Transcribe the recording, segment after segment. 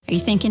Are you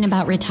thinking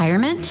about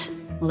retirement?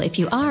 Well, if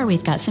you are,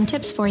 we've got some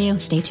tips for you.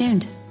 Stay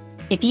tuned.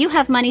 If you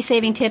have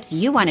money-saving tips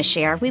you want to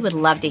share, we would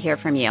love to hear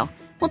from you.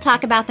 We'll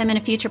talk about them in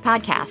a future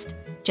podcast.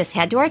 Just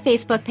head to our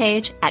Facebook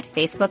page at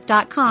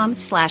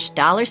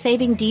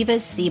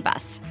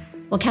facebook.com/DollarSavingDivasCBus.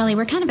 Well, Kelly,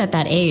 we're kind of at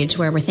that age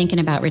where we're thinking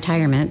about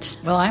retirement.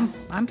 Well, I'm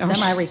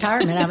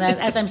semi-retirement.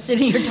 As I'm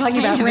sitting here talking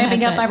about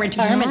ramping up my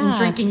retirement and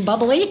drinking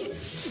bubbly.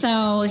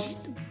 So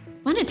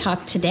I want to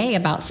talk today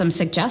about some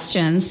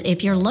suggestions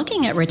if you're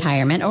looking at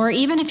retirement, or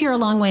even if you're a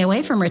long way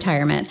away from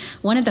retirement.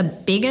 One of the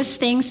biggest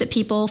things that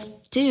people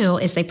do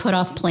is they put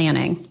off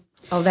planning.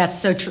 Oh, that's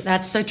so true.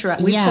 That's so true.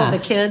 We told the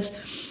kids,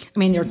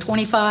 they're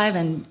 25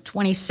 and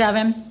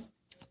 27.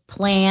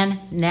 Plan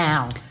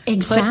now.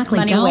 Exactly. Put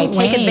money Don't away. wait.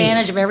 Take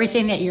advantage of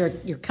everything that your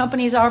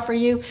companies offer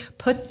you.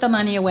 Put the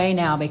money away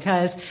now,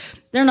 because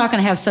they're not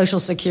going to have Social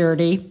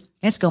Security.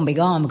 It's going to be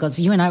gone because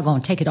you and I are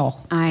going to take it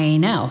all. I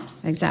know.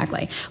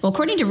 Exactly. Well,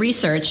 according to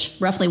research,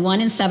 roughly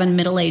 1 in 7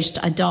 middle-aged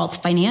adults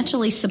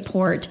financially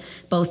support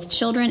both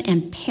children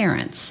and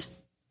parents.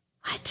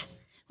 What?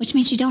 Which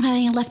means you don't have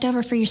any left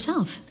over for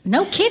yourself.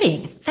 No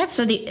kidding.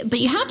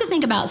 But you have to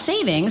think about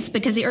savings,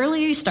 because the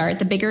earlier you start,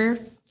 the bigger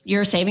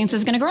your savings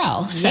is going to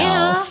grow.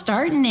 So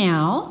start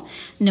now.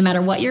 No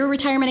matter what your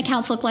retirement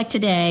accounts look like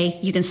today,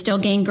 you can still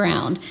gain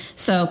ground.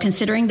 So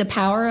considering the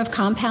power of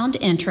compound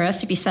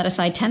interest, if you set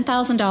aside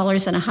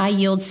 $10,000 in a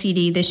high-yield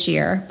CD this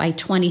year, by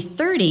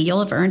 2030, you'll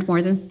have earned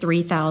more than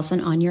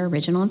 $3,000 on your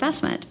original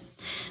investment.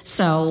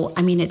 So,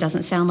 it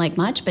doesn't sound like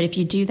much, but if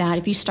you do that,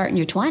 if you start in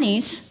your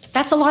 20s,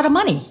 that's a lot of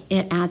money.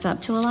 It adds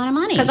up to a lot of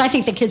money. Because I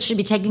think the kids should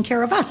be taking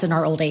care of us in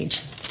our old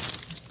age.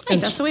 Right,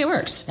 that's the way it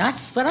works.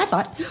 That's what I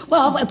thought.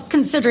 Well,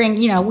 considering,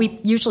 we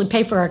usually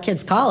pay for our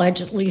kids'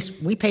 college, at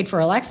least we paid for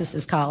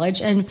Alexis's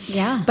college.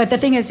 But the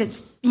thing is,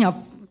 it's,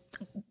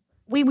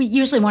 we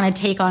usually want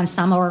to take on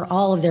some or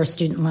all of their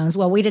student loans.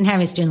 Well, we didn't have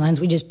any student loans.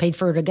 We just paid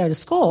for her to go to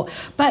school.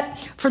 But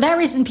for that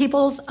reason,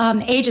 people's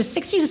ages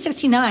 60 to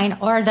 69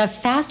 are the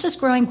fastest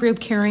growing group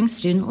carrying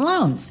student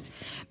loans.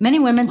 Many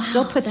women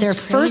still put their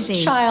first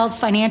child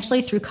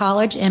financially through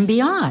college and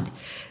beyond,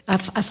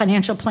 a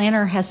financial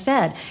planner has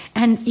said.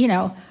 And,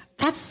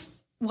 that's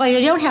why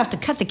you don't have to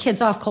cut the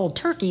kids off cold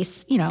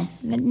turkeys,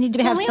 need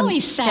to have some. We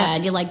always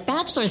said you like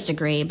bachelor's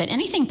degree, but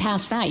anything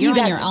past that, you're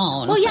on your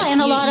own. Well, yeah, and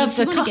a lot of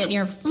their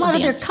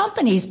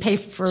companies pay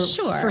for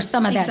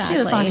some of that too,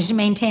 as long as you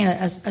maintain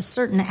a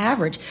certain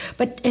average.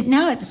 But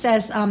now it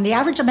says the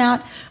average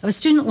amount of a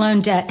student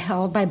loan debt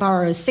held by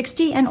borrowers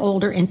 60 and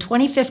older in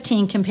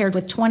 2015 compared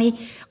with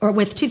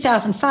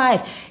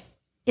 2005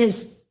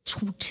 is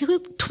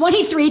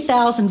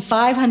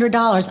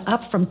 $23,500,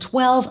 up from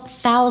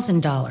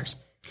 $12,000.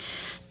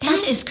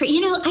 That is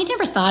crazy. I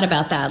never thought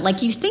about that.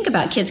 Like, you think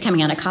about kids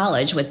coming out of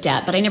college with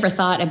debt, but I never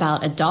thought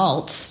about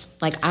adults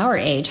like our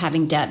age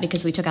having debt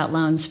because we took out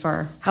loans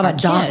for How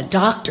about kids.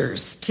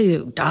 Doctors,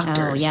 too?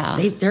 Doctors. Oh,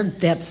 yeah. Their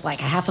debt's like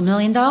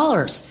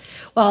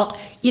 $500,000. Well,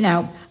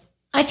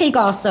 I think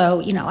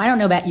also, I don't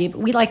know about you, but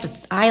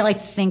I like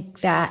to think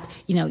that,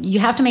 you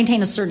have to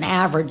maintain a certain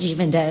average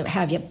even to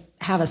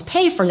have us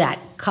pay for that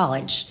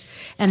college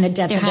and the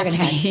debt that they're going to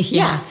have.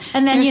 Yeah.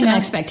 And then, there's some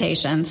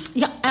expectations.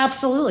 Yeah,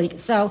 absolutely.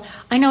 So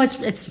I know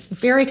it's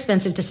very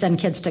expensive to send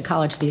kids to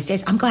college these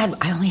days. I'm glad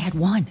I only had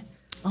one.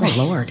 Oh,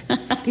 Lord.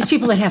 These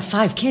people that have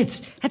 5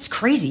 kids, that's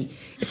crazy.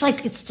 It's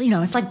like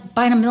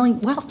buying $1 million.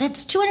 Well,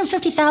 that's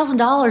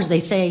 $250,000, they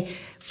say,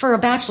 for a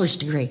bachelor's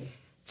degree.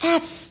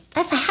 That's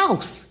a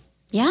house.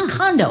 Yeah. It's a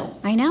condo.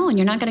 I know, and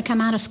you're not going to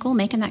come out of school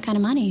making that kind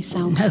of money.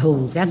 So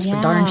no, that's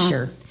for darn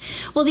sure.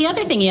 Well, the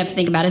other thing you have to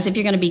think about is if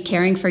you're going to be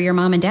caring for your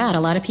mom and dad. A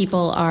lot of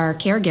people are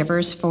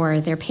caregivers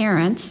for their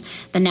parents.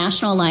 The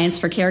National Alliance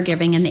for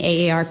Caregiving and the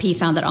AARP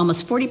found that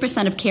almost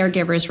 40% of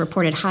caregivers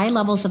reported high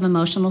levels of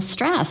emotional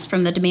stress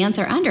from the demands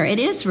they're under. It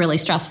is really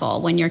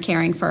stressful when you're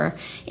caring for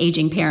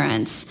aging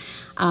parents.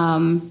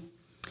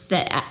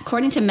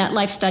 According to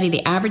MetLife study,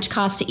 the average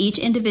cost to each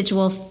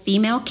individual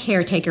female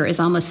caretaker is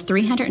almost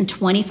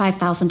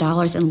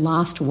 $325,000 in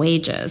lost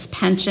wages,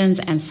 pensions,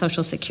 and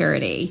Social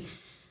Security.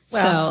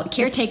 Well, so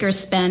caretakers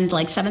spend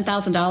like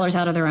 $7,000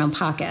 out of their own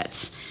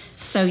pockets.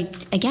 So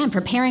again,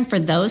 preparing for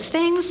those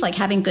things, like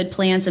having good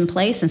plans in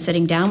place and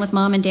sitting down with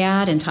mom and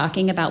dad and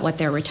talking about what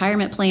their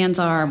retirement plans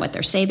are and what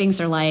their savings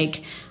are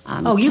like,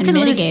 you can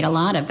mitigate a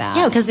lot of that.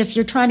 Yeah, because if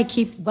you're trying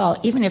to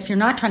even if you're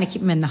not trying to keep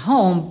them in the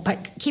home,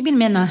 but keeping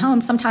them in the home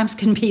sometimes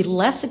can be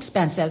less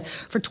expensive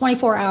for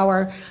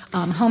 24-hour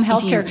home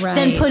health care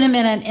than put them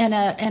in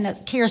a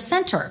care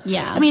center.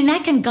 Yeah.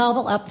 That can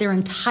gobble up their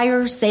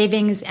entire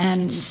savings,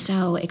 and it's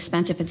so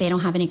expensive if they don't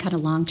have any kind of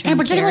long-term and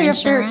particularly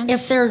care insurance.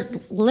 if they're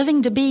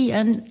living to be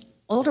an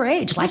older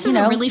age. This is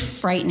a really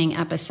frightening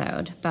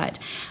episode, but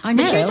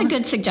here's a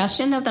good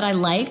suggestion, though, that I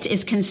liked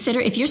is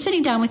consider if you're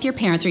sitting down with your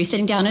parents or you're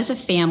sitting down as a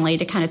family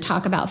to kind of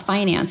talk about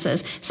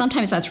finances.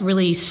 Sometimes that's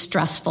really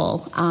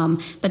stressful,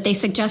 but they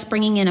suggest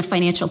bringing in a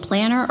financial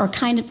planner or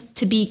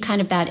to be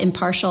kind of that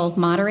impartial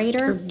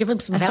moderator. Or give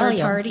them some third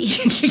party.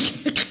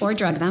 Or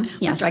drug them.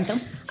 Yes. Drug them.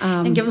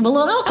 And give them a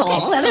little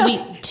alcohol. Okay,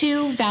 so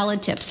 2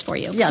 valid tips for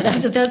you. Yeah,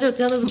 those are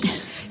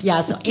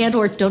Yeah, so and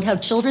or don't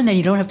have children, then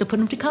you don't have to put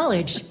them to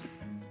college.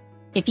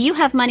 If you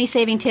have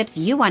money-saving tips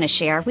you want to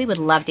share, we would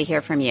love to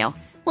hear from you.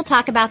 We'll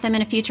talk about them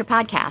in a future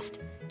podcast.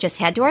 Just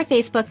head to our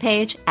Facebook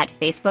page at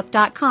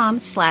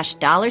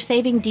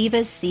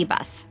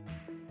facebook.com/DollarSavingDivasCBus.